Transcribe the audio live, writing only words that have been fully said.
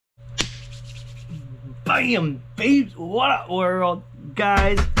Bam, babes, what up world,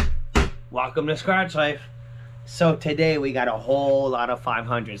 guys? Welcome to Scratch Life. So today we got a whole lot of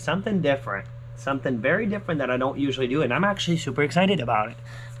 500, something different, something very different that I don't usually do, and I'm actually super excited about it.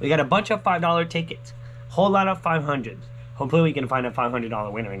 We got a bunch of $5 tickets, whole lot of 500s. Hopefully we can find a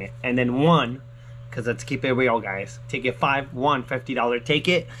 $500 winner in it, and then one, because let's keep it real, guys. Ticket 5, one $50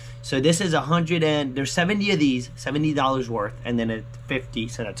 ticket. So this is 100 and there's 70 of these, $70 worth, and then a 50,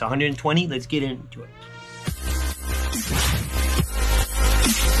 so that's 120. Let's get into it.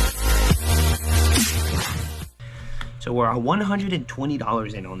 So we're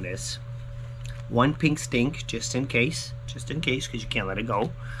 $120 in on this. One pink stink, just in case, because you can't let it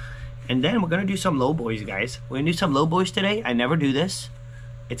go. And then we're gonna do some low boys, guys. We're gonna do some low boys today. I never do this.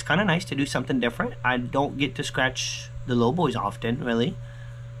 It's kind of nice to do something different. I don't get to scratch the low boys often, really.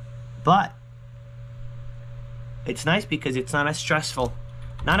 But it's nice because it's not as stressful.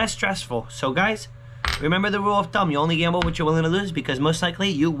 Not as stressful. So guys, remember the rule of thumb. You only gamble what you're willing to lose, because most likely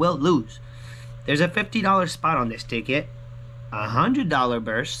you will lose. There's a $50 spot on this ticket. A $100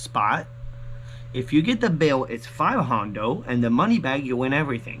 burst spot. If you get the bill, it's $500, and the money bag, you win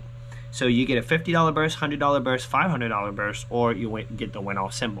everything. So you get a $50 burst, $100 burst, $500 burst, or you get the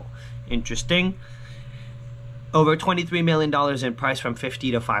win-all symbol. Interesting. Over $23 million in price from 50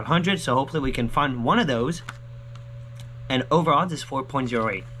 to 500, so hopefully we can find one of those. And overall, this is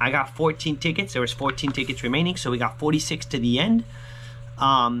 4.08. I got 14 tickets. There was 14 tickets remaining, so we got 46 to the end.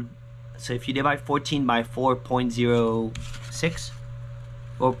 So if you divide 14 by 4.06,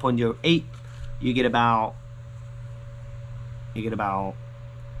 4.08, you get about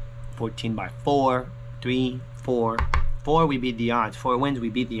 14 by 4, 3, 4. 4, we beat the odds. 4 wins, we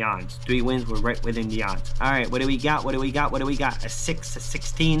beat the odds. 3 wins, we're right within the odds. All right, what do we got? What do we got? What do we got? A 6, a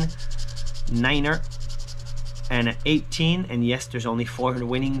 16, 9er, and an 18. And yes, there's only 4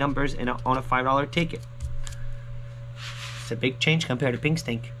 winning numbers on a $5 ticket. It's a big change compared to Pink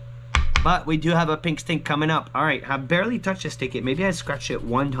Stink. But we do have a Pink Stink coming up. All right, I barely touched this ticket. Maybe I scratched it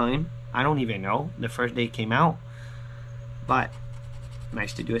one time. I don't even know. The first day it came out. But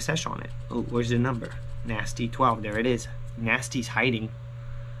nice to do a sesh on it. Oh, where's the number? Nasty 12. There it is. Nasty's hiding.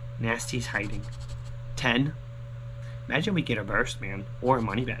 Nasty's hiding. 10. Imagine we get a burst, man. Or a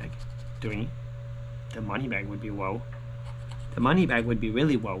money bag. 3. The money bag would be whoa. The money bag would be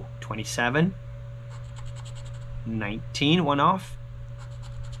really whoa. 27. 19. One off.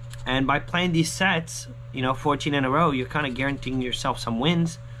 And by playing these sets, you know, 14 in a row, you're kind of guaranteeing yourself some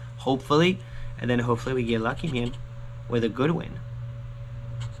wins. Hopefully. And then hopefully we get lucky, man, with a good win.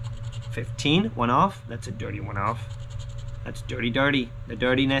 15, one off. That's a dirty one off. That's dirty. The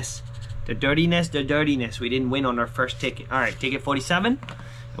dirtiness. The dirtiness. We didn't win on our first ticket. All right, ticket 47.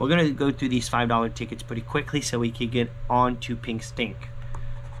 We're going to go through these $5 tickets pretty quickly so we can get on to Pink Stink.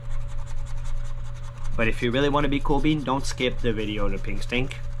 But if you really want to be cool, Bean, don't skip the video to Pink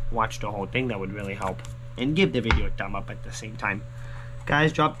Stink. Watch the whole thing. That would really help. And give the video a thumb up at the same time.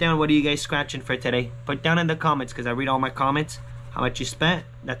 Guys, drop down. What are you guys scratching for today? Put down in the comments, because I read all my comments. How much you spent?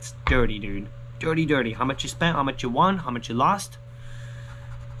 That's dirty, dude. Dirty. How much you spent? How much you won? How much you lost?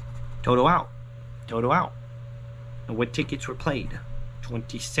 Total out. And what tickets were played?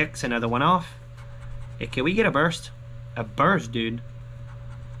 26, another one off. Hey, can we get a burst? A burst, dude.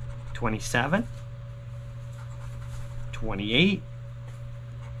 27. 28.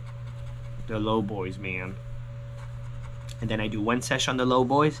 The low boys, man. And then I do one sesh on the low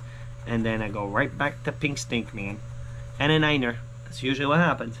boys, and then I go right back to Pink Stink, man. And a 9er. That's usually what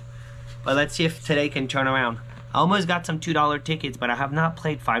happens. But let's see if today can turn around. I almost got some $2 tickets, but I have not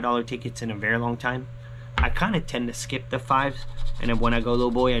played $5 tickets in a very long time. I kind of tend to skip the 5s, and then when I go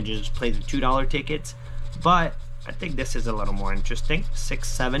low boy, I just play the $2 tickets. But I think this is a little more interesting. 6,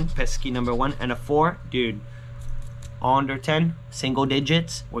 7, pesky number 1, and a 4. Dude, all under 10, single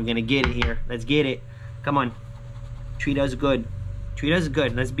digits. We're going to get it here. Let's get it. Come on. Treat us good. Treat us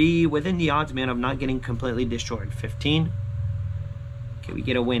good. Let's be within the odds, man, of not getting completely destroyed. 15. Okay, we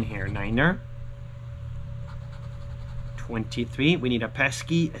get a win here. 9er. 23. We need a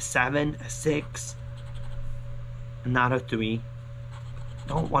pesky, a 7, a 6. Not a 3.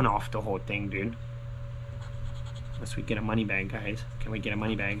 Don't one off the whole thing, dude. Unless we get a money bag, guys. Can we get a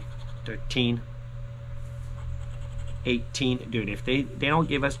money bag? 13. 18. Dude, if they don't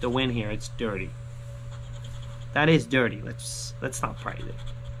give us the win here, it's dirty. That is dirty. Let's not prize it.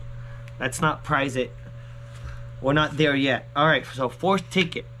 Let's not prize it. We're not there yet. Alright, so 4th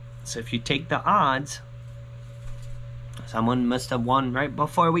ticket. So if you take the odds, someone must have won right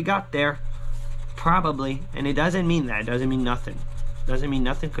before we got there. Probably. And it doesn't mean that. It doesn't mean nothing. It doesn't mean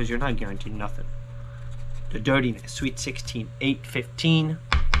nothing because you're not guaranteed nothing. The dirtiness. Sweet 16. 8, 15.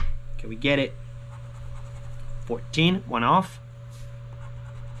 Can we get it? 14, one off.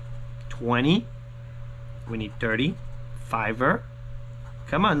 20. We need 30. Fiver.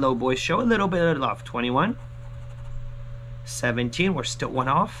 Come on, low boys, show a little bit of love. 21. 17, we're still one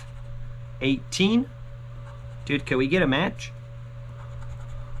off. 18. Dude, can we get a match?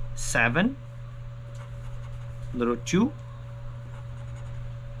 7. Little 2.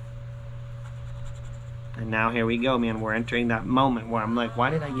 And now here we go, man. We're entering that moment where I'm like, why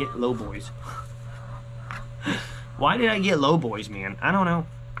did I get low boys? Why did I get low boys, man? I don't know.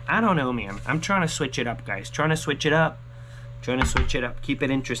 I don't know, man. I'm trying to switch it up, guys. Trying to switch it up. Trying to switch it up. Keep it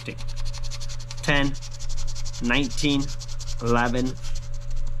interesting. 10, 19, 11,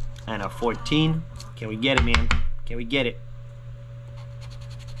 and a 14. Can we get it, man? Can we get it?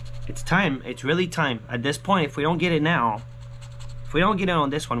 It's time. It's really time. At this point, if we don't get it now, if we don't get it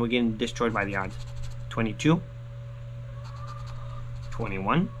on this one, we're getting destroyed by the odds. 22.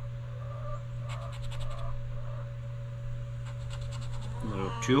 21.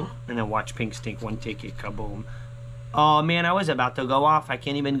 Little 2. And then watch pink stink. One ticket. Kaboom. Oh, man, I was about to go off. I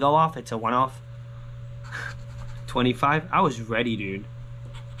can't even go off. It's a one-off. 25. I was ready, dude.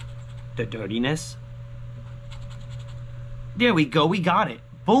 The dirtiness. There we go. We got it.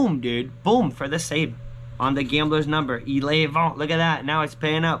 Boom, dude. Boom for the save. On the gambler's number. 11. Look at that. Now it's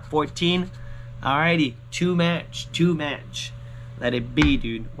paying up. 14. Alrighty. 2 match. 2 match. Let it be,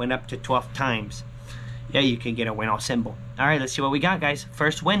 dude. Went up to 12 times. Yeah, you can get a win all symbol. Alright, let's see what we got, guys.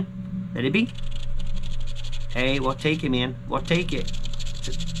 First win. Let it be. Hey, we'll take it, man. We'll take it.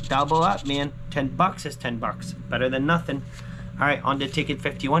 Just double up, man. 10 bucks is 10 bucks. Better than nothing. Alright, on to ticket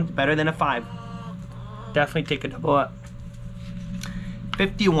 51. Better than a 5. Definitely take a double up.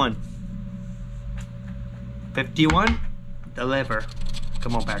 51. 51. Deliver.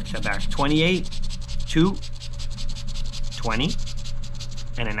 Come on, back to back. 28. 2. 20.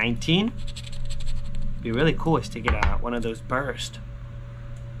 And a 19. Be really cool is to get one of those burst.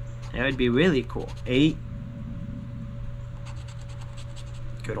 That would be really cool. 8.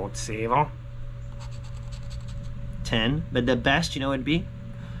 Good old save. 10. But the best, you know, would be?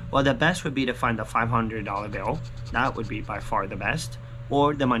 Well, the best would be to find the $500 bill. That would be by far the best.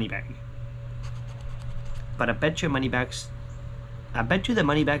 Or the money bag. But I bet you money bags. I bet you the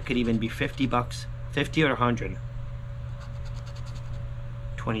money bag could even be 50 bucks. 50 or 100.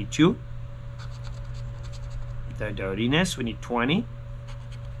 22. The dirtiness. We need 20.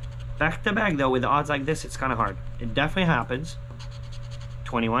 Back to back, though, with the odds like this, it's kind of hard. It definitely happens.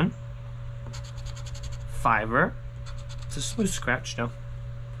 21. Fiver. It's a smooth scratch, though.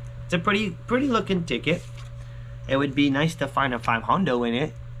 It's a pretty looking ticket. It would be nice to find a 500 in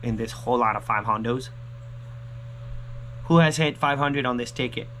it, in this whole lot of 500s. Who has hit 500 on this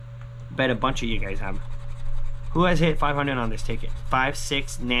ticket? Bet a bunch of you guys have. Who has hit 500 on this ticket? 5,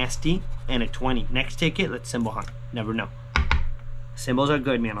 6, nasty, and a 20. Next ticket, let's symbol hunt. Never know. Symbols are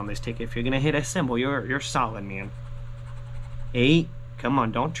good, man, on this ticket. If you're gonna hit a symbol, you're solid, man. 8. Come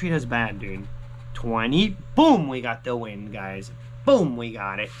on, don't treat us bad, dude. 20. Boom, we got the win, guys. Boom, we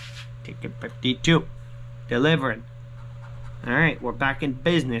got it. Ticket 52. Delivering. Alright, we're back in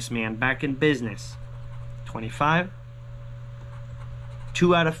business, man. Back in business. 25.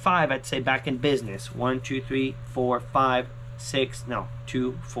 2 out of 5, I'd say back in business. 1, 2, 3, 4, 5, 6. No,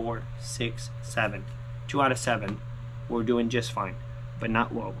 2, 4, 6, 7. 2 out of 7. We're doing just fine. But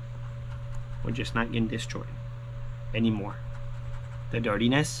not low. We're just not getting destroyed anymore. The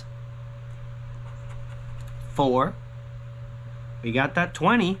dirtiness. 4. We got that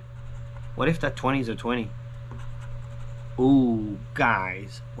 20. What if that 20 is a 20? Ooh,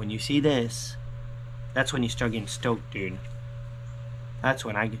 guys. When you see this, that's when you start getting stoked, dude. That's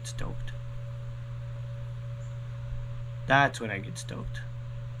when I get stoked. That's when I get stoked.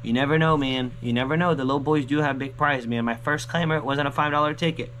 You never know, man. You never know. The low boys do have big prize, man. My first claimer wasn't a $5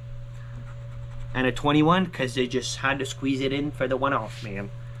 ticket. And a 21, because they just had to squeeze it in for the one-off, man.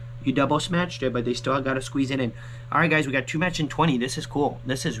 You double smashed it, but they still got to squeeze it in. Alright, guys, we got 2 match in 20. This is cool.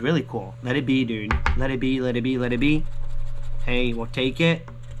 This is really cool. Let it be, dude. Let it be, let it be, let it be. Hey, we'll take it.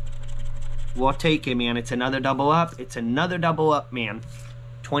 We'll take it, man. It's another double up. It's another double up, man.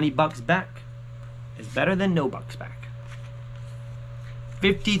 20 bucks back is better than no bucks back.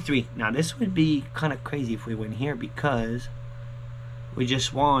 53. Now, this would be kind of crazy if we win here because we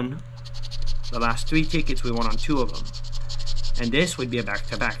just won the last 3 tickets. We won on 2 of them. And this would be a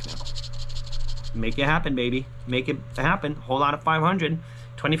back-to-back now. Make it happen, baby. Make it happen. Whole lot of 500.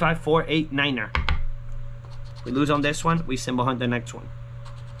 25, 4, 8, 9er. We lose on this one. We symbol hunt the next one.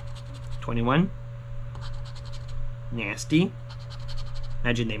 21. Nasty.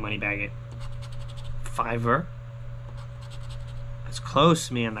 Imagine they money bag it. Fiver. That's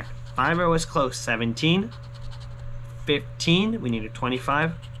close, man. That Fiver was close. 17. 15. We need a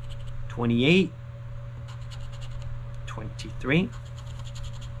 25. 28. 23.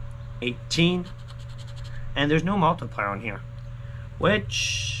 18. And there's no multiplier on here.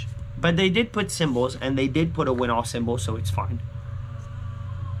 Which, but they did put symbols, and they did put a win-all symbol, so it's fine.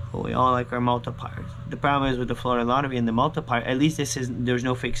 But we all like our multipliers. The problem is with the Florida Lottery and the multiplier, at least there's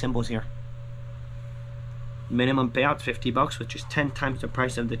no fake symbols here. Minimum payout $50, which is 10 times the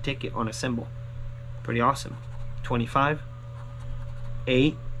price of the ticket on a symbol. Pretty awesome. 25.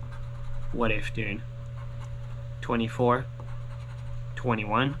 8. What if, dude? 24.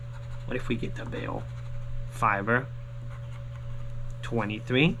 21. What if we get the bill? Fiver.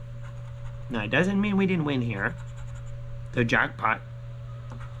 23. Now, it doesn't mean we didn't win here. The jackpot.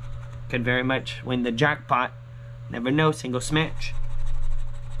 Could very much win the jackpot. Never know. Single smash.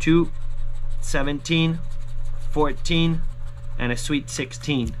 2. 17. 14. And a sweet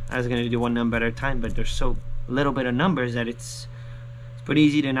 16. I was going to do one number at a time, but there's so little bit of numbers that it's pretty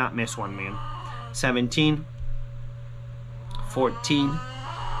easy to not miss one, man. 17. 14.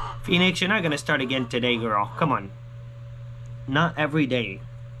 Phoenix, you're not going to start again today, girl. Come on. Not every day.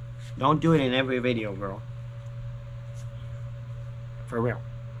 Don't do it in every video, girl. For real.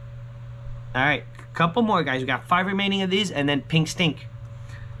 Alright, couple more, guys. We got 5 remaining of these, and then Pink Stink.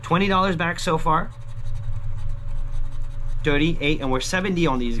 $20 back so far. 38, and we're 70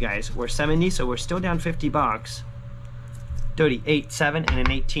 on these guys. We're 70, so we're still down $50. 38, 7, and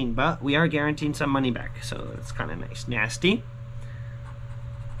an 18. But we are guaranteeing some money back, so that's kind of nice. Nasty.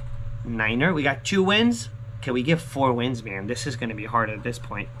 Niner. We got 2 wins. Can we get 4 wins, man? This is going to be hard at this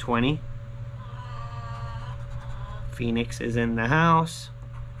point. 20. Phoenix is in the house.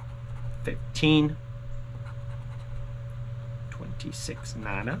 15. 26.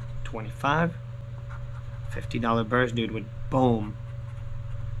 Nada. 25. $50 burst, dude, would boom.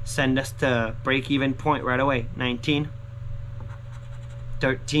 Send us to break-even point right away. 19.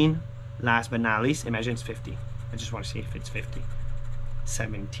 13. Last but not least, imagine it's 50. I just want to see if it's 50.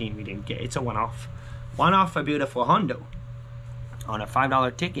 17, we didn't get. It's a one-off. One-off a beautiful Hondo. On a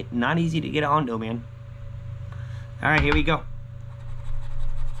 $5 ticket. Not easy to get a Hondo, man. Alright, here we go.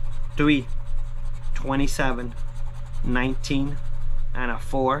 3. 27. 19. And a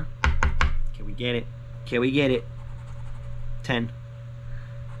 4. Can we get it? Can we get it? 10.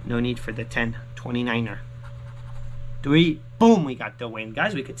 No need for the 10. 29er. 3. Boom, we got the win.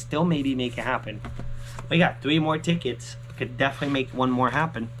 Guys, we could still maybe make it happen. We got 3 more tickets. We could definitely make one more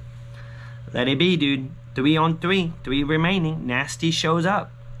happen. Let it be, dude. 3 on 3. 3 remaining. Nasty shows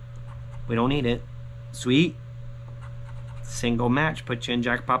up. We don't need it. Sweet. Single match puts you in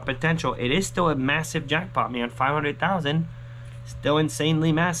jackpot potential. It is still a massive jackpot, man. 500,000. Still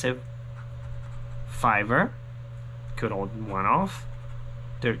insanely massive. Fiver. Good old one-off.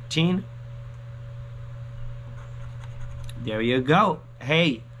 13. There you go.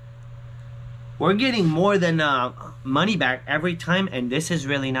 Hey. We're getting more than money back every time, and this is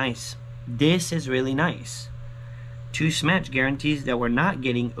really nice. This is really nice. 2 smash guarantees that we're not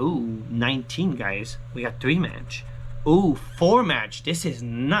getting. Ooh, 19, guys. We got 3 match. Ooh, 4 match. This is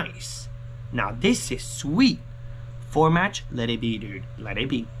nice. Now, this is sweet. 4 match. Let it be, dude. Let it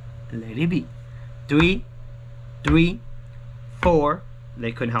be. Let it be. 3, 3, 4.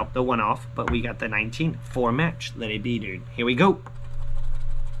 They couldn't help the one-off, but we got the 19. 4 match. Let it be, dude. Here we go.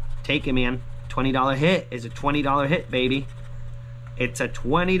 Take it, man. $20 hit is a $20 hit, baby. It's a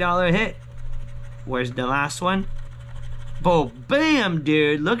 $20 hit. Where's the last one? Boom, bam,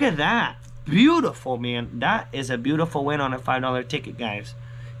 dude. Look at that. Beautiful, man. That is a beautiful win on a $5 ticket, guys.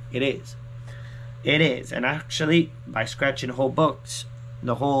 It is. It is. And actually, by scratching whole books,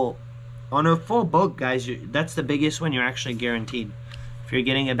 the whole... On a full book, guys, that's the biggest win you're actually guaranteed. If you're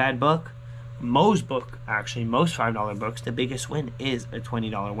getting a bad book, most $5 books, the biggest win is a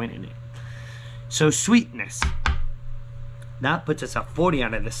 $20 win in it. So, sweetness. That puts us at 40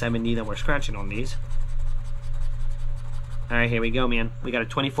 out of the 70 that we're scratching on these. Alright, here we go, man. We got a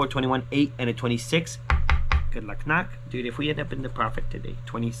 24, 21, 8, and a 26. Good luck, knock. Dude, if we end up in the profit today,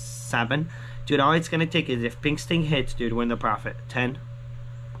 27. Dude, all it's going to take is if Pink Sting hits, dude, we're in the profit. 10.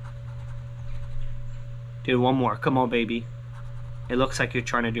 Dude, one more. Come on, baby. It looks like you're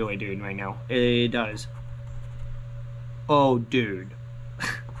trying to do it, dude, right now. It does. Oh, dude.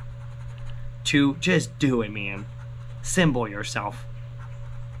 2. Just do it, man. Symbol yourself.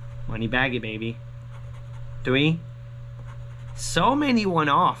 Money bag it, baby. 3. So many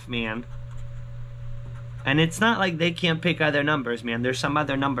one-off, man. And it's not like they can't pick other numbers, man. There's some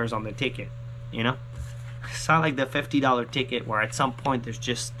other numbers on the ticket, you know? It's not like the $50 ticket where at some point there's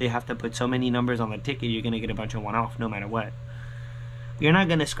just, they have to put so many numbers on the ticket, you're going to get a bunch of one-off no matter what. You're not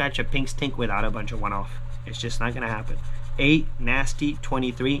going to scratch a Pink Stink without a bunch of one-off. It's just not gonna happen. 8, nasty,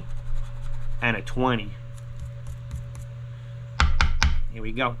 23, and a 20. Here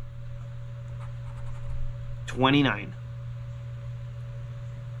we go. 29.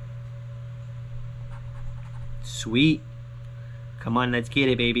 Sweet. Come on, let's get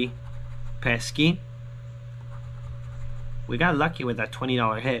it, baby. Pesky. We got lucky with that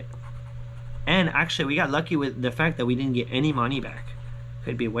 $20 hit. And actually, we got lucky with the fact that we didn't get any money back.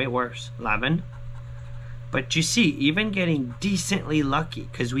 Could be way worse. 11. But you see, even getting decently lucky,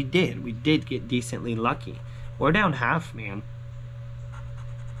 because we did get decently lucky. We're down half, man.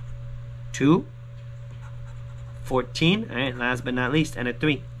 2. 14. All right, last but not least, and a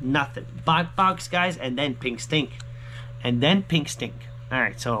 3. Nothing. Black box, guys, and then pink stink. And then pink stink. All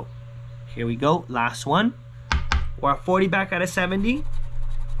right, so here we go. Last one. We're at 40 back out of 70.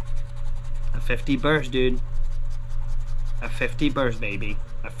 A 50 burst, dude. A 50 burst, baby.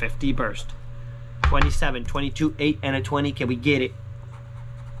 A 50 burst. 27, 22, 8, and a 20. Can we get it?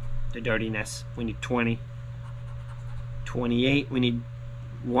 The dirtiness. We need 20. 28. We need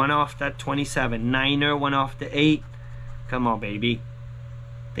 1 off that 27. 9er, 1 off the 8. Come on, baby.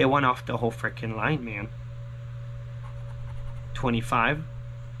 They went off the whole freaking line, man. 25.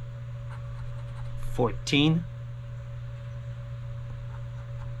 14.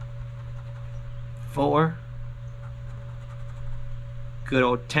 4. Good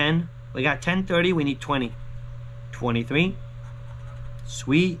old 10. We got 10, 30. We need 20. 23.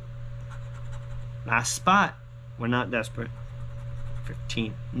 Sweet. Last spot. We're not desperate.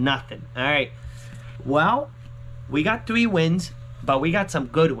 15. Nothing. All right. Well, we got 3 wins, but we got some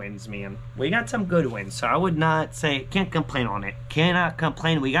good wins, man. We got some good wins. So I would not say, can't complain on it. Cannot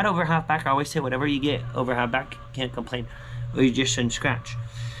complain. We got over half back. I always say whatever you get over half back, can't complain. Or you just shouldn't scratch.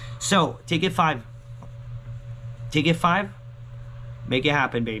 So, ticket 5. Ticket 5. Make it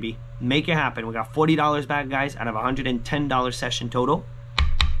happen, baby. Make it happen. We got $40 back, guys, out of a $110 session total.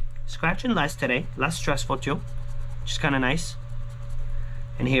 Scratching less today. Less stressful, too. Just kind of nice.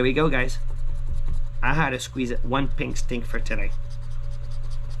 And here we go, guys. I had to squeeze it 1 pink stink for today.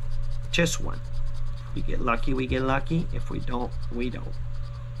 Just 1. If we get lucky, we get lucky. If we don't, we don't.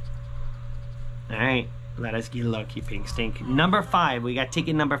 Alright. Let us get lucky, pink stink. Number 5. We got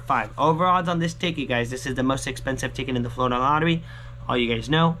ticket number 5. Over odds on this ticket, guys. This is the most expensive ticket in the Florida Lottery. All you guys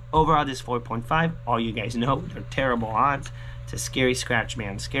know. Over odds is 4.5. All you guys know. They're terrible odds. It's a scary scratch,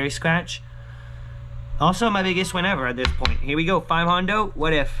 man. Scary scratch. Also, my biggest win ever at this point. Here we go. 5 hundo.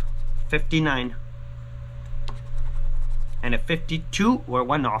 What if? 59. And a 52. We're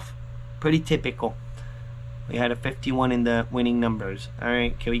 1 off. Pretty typical. We had a 51 in the winning numbers.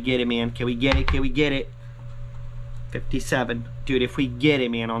 Alright. Can we get it, man? Can we get it? Can we get it? 57. Dude, if we get it,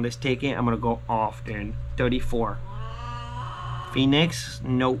 man, on this ticket, I'm going to go off, dude. 34. Phoenix.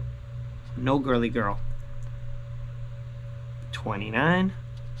 Nope. No girly girl. 29.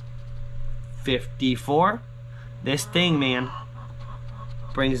 54. This thing, man,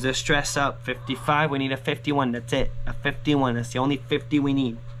 brings the stress up. 55. We need a 51. That's it. A 51. That's the only 50 we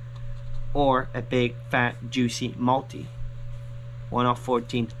need. Or a big, fat, juicy multi. 1 off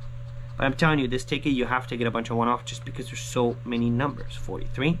 14. But I'm telling you, this ticket, you have to get a bunch of 1 off just because there's so many numbers.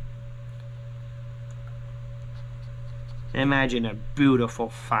 43. Imagine a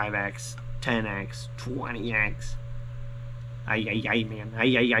beautiful 5x, 10x, 20x. Ay, ay, ay, man.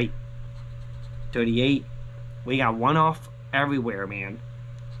 Ay, ay, ay. 38. We got 1 off everywhere, man.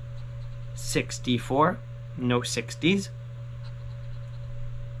 64. No 60s.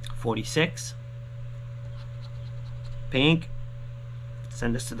 46. Pink.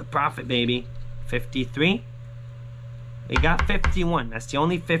 Send us to the profit, baby. 53. We got 51. That's the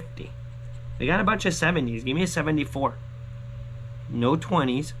only 50. We got a bunch of 70s. Give me a 74. No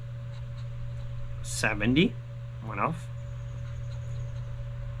 20s. 70. 1 off.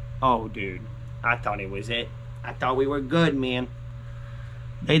 Oh, dude. I thought it was it. I thought we were good, man.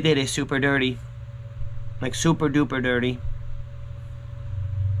 They did it super dirty. Like super duper dirty.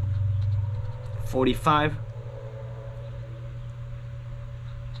 45.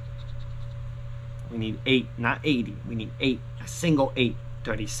 We need 8, not 80. We need 8. A single 8.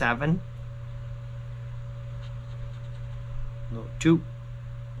 37. No 2.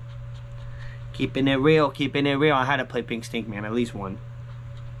 Keeping it real. Keeping it real. I had to play pink stink, man. At least 1.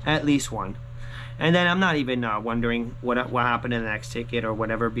 At least 1. And then I'm not even wondering what happened in the next ticket or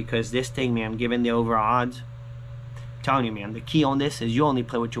whatever, because this thing, man, given the overall odds, I'm telling you, man, the key on this is you only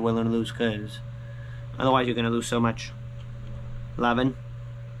play what you're willing to lose, because otherwise you're going to lose so much. 11.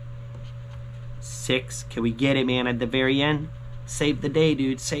 6. Can we get it, man, at the very end? Save the day,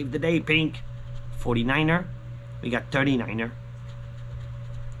 dude. Save the day, pink. 49er. We got 39er.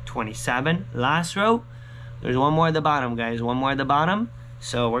 27. Last row. There's one more at the bottom, guys. One more at the bottom.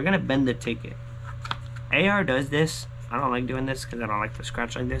 So we're going to bend the ticket. AR does this. I don't like doing this because I don't like to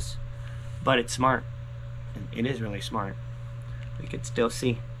scratch like this. But it's smart. It is really smart. We could still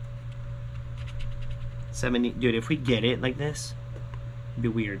see. 70. Dude, if we get it like this, it'd be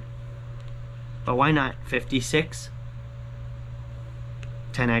weird. But why not? 56.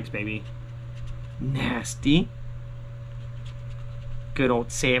 10x, baby. Nasty. Good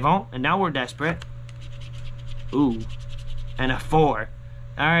old save-all. And now we're desperate. Ooh. And a 4.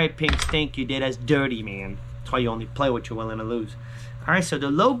 Alright, Pink Stink, you did us dirty, man. That's why you only play what you're willing to lose. Alright, so the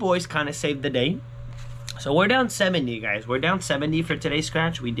low boys kind of saved the day. So we're down 70, guys. We're down 70 for today's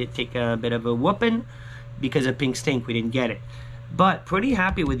scratch. We did take a bit of a whooping because of Pink Stink. We didn't get it. But pretty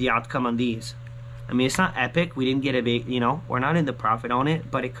happy with the outcome on these. I mean, it's not epic. We didn't get a big, you know, we're not in the profit on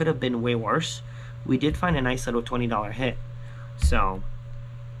it, but it could have been way worse. We did find a nice little $20 hit. So,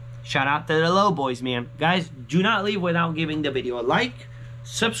 shout out to the low boys, man. Guys, do not leave without giving the video a like,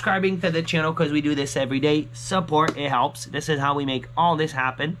 subscribing to the channel because we do this every day. Support, it helps. This is how we make all this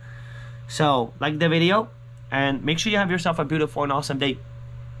happen. So, like the video, and make sure you have yourself a beautiful and awesome day.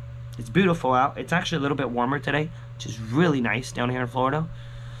 It's beautiful out. It's actually a little bit warmer today, which is really nice down here in Florida.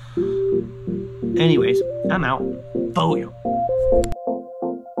 Anyways, I'm out. Booyah.